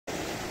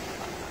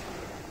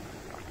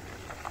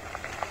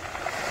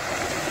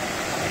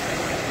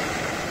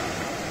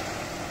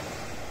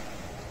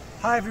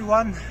Hi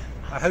everyone,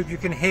 I hope you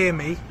can hear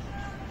me.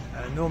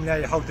 Normally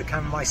I hold the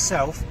camera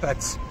myself, but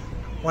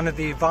one of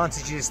the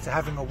advantages to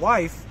having a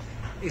wife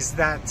is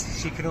that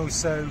she can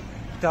also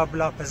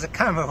double up as a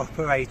camera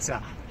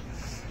operator.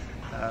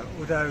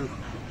 Although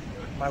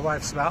my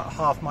wife's about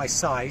half my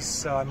size,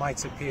 so I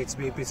might appear to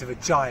be a bit of a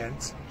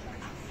giant.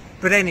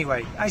 But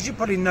anyway, as you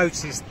probably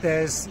noticed,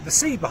 there's the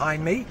sea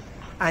behind me,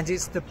 and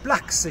it's the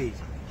Black Sea.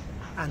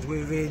 And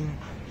we're in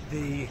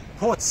the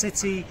port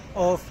city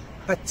of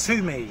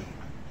Batumi.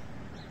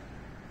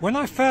 When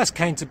I first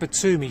came to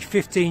Batumi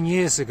 15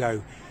 years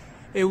ago,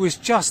 it was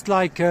just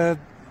like an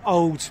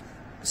old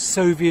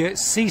Soviet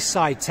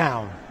seaside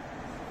town.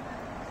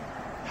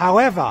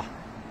 However,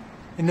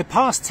 in the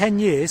past 10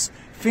 years,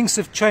 things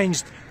have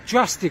changed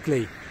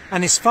drastically,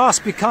 and it's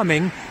fast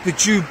becoming the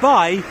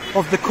Dubai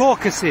of the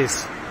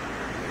Caucasus.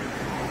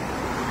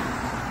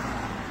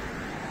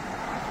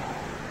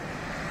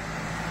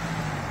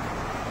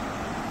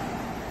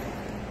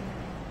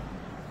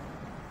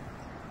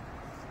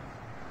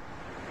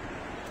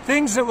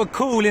 Things that were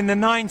cool in the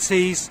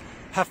 90s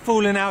have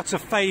fallen out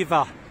of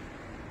favour,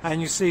 and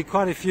you see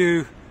quite a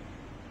few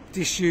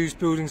disused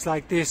buildings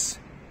like this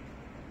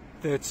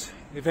that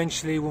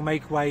eventually will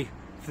make way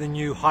for the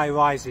new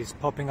high-rises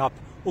popping up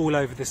all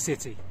over the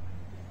city.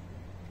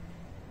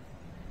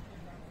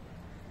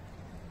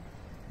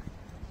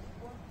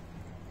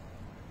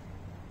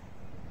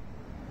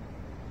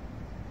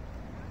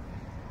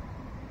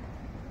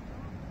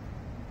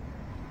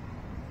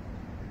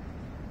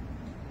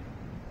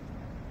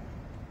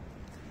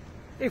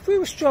 If we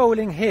were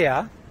strolling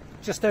here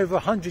just over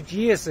 100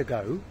 years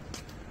ago,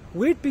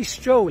 we'd be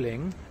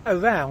strolling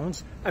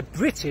around a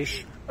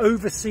British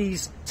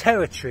overseas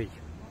territory.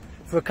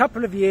 For a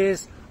couple of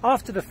years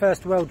after the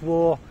First World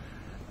War,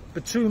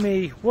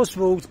 Batumi was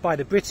ruled by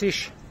the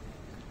British,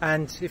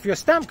 and if you're a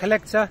stamp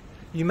collector,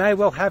 you may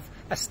well have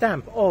a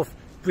stamp of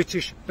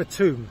British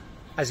Batumi,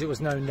 as it was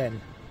known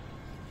then.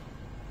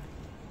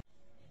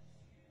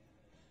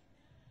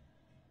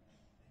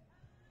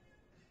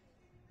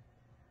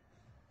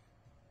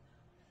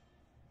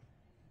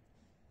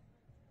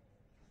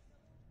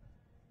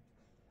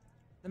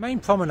 The main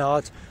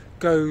promenade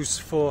goes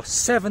for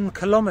 7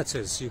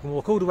 kilometres. You can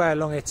walk all the way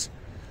along it,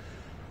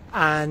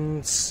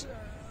 and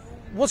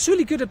what's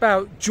really good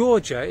about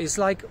Georgia is,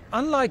 like,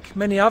 unlike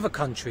many other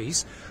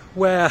countries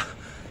where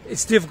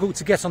it's difficult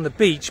to get on the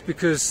beach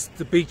because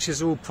the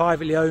beaches are all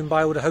privately owned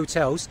by all the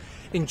hotels,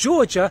 in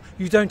Georgia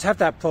you don't have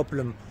that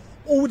problem.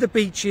 All the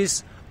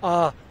beaches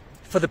are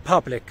for the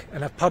public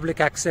and have public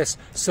access,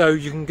 so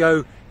you can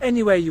go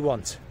anywhere you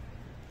want.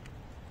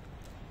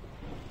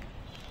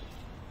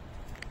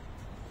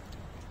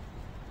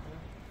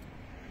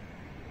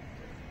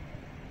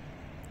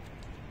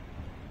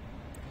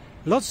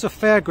 Lots of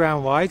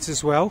fairground rides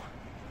as well,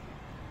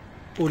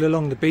 all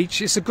along the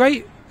beach. It's a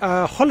great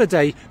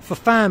holiday for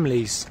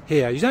families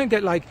here. You don't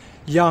get like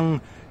young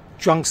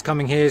drunks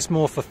coming here. It's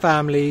more for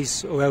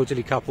families or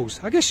elderly couples.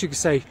 I guess you could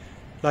say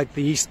like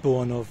the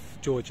Eastbourne of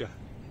Georgia.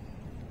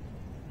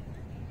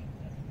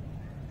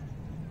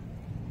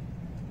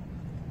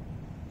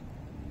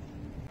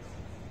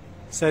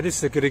 So this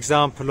is a good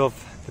example of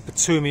the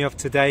Batumi of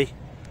today.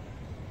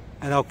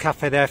 An old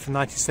cafe there from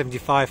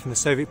 1975 from the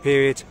Soviet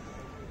period.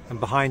 And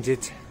behind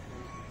it,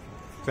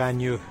 brand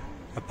new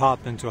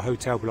apartment or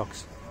hotel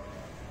blocks.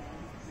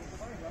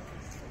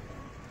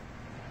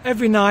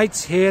 Every night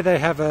here they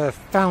have a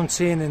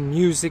fountain and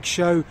music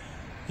show.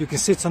 You can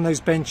sit on those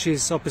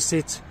benches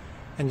opposite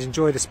and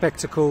enjoy the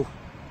spectacle.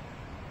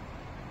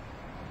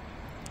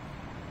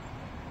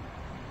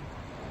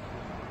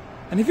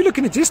 And if you look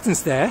in the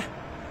distance there,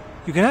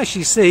 you can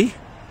actually see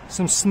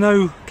some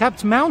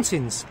snow-capped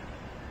mountains.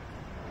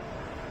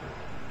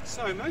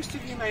 So most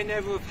of you may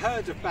never have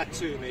heard of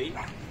Batumi,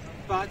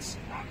 but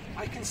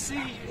I can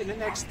see in the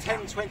next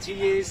 10-20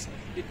 years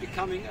it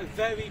becoming a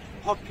very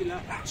popular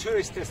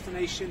tourist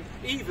destination,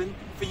 even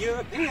for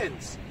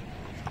Europeans.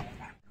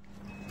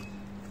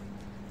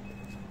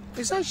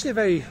 It's actually a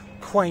very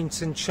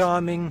quaint and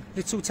charming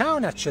little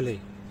town actually,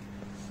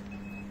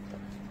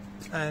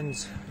 and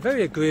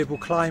very agreeable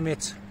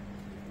climate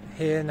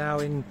here now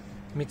in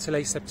mid to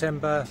late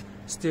September.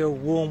 Still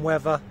warm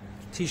weather,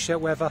 t-shirt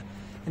weather,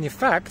 and in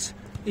fact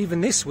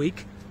even this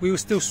week we were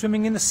still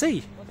swimming in the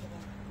sea,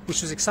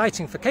 which was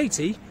exciting for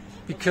Katie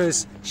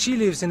because she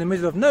lives in the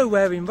middle of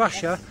nowhere in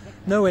Russia,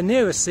 nowhere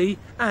near a sea,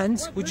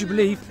 and would you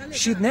believe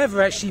she'd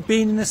never actually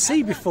been in the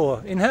sea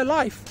before in her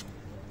life.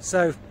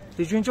 So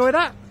did you enjoy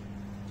that?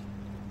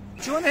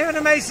 Do you want to hear an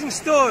amazing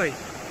story?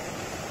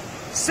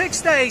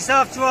 6 days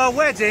after our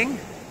wedding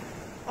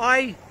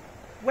I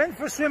went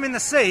for a swim in the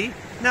sea.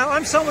 Now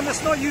I'm someone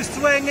that's not used to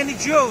wearing any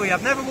jewellery.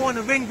 I've never worn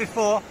a ring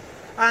before,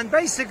 and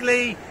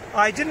basically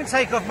I didn't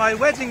take off my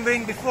wedding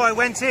ring before I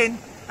went in,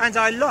 and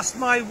I lost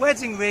my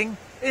wedding ring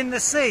in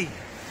the sea.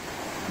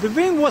 The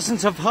ring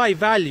wasn't of high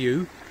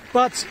value,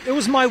 but it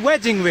was my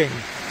wedding ring,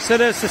 so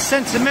there's a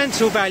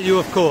sentimental value,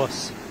 of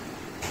course.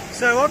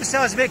 So obviously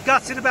I was a bit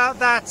gutted about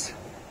that.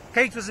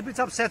 Kate was a bit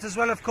upset as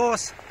well, of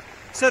course.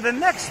 So the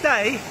next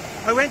day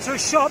I went to a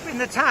shop in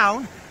the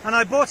town and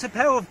I bought a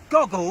pair of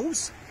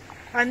goggles,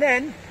 and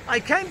then I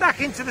came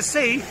back into the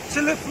sea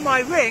to look for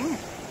my ring,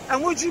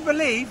 and would you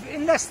believe,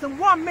 in less than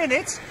 1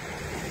 minute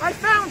I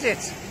found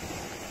it.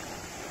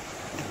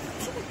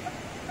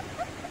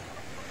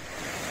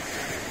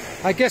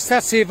 I guess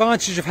that's the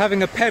advantage of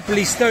having a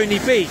pebbly, stony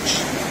beach.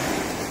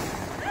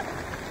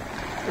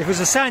 If it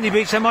was a sandy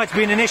beach, that might have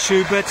been an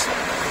issue, but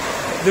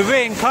the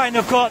ring kind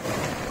of got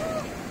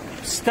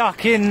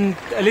stuck in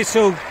a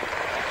little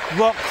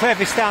rock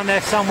crevice down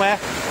there somewhere,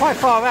 quite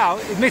far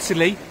out,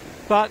 admittedly,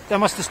 but that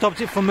must have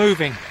stopped it from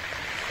moving.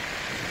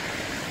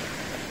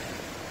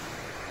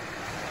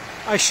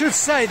 I should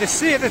say the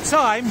sea at the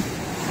time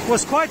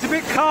was quite a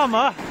bit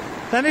calmer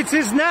than it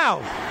is now,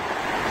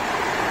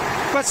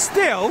 but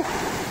still,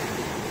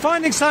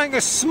 finding something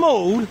as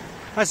small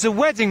as a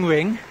wedding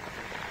ring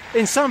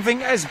in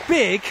something as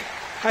big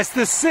as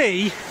the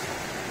sea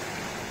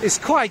is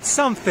quite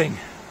something.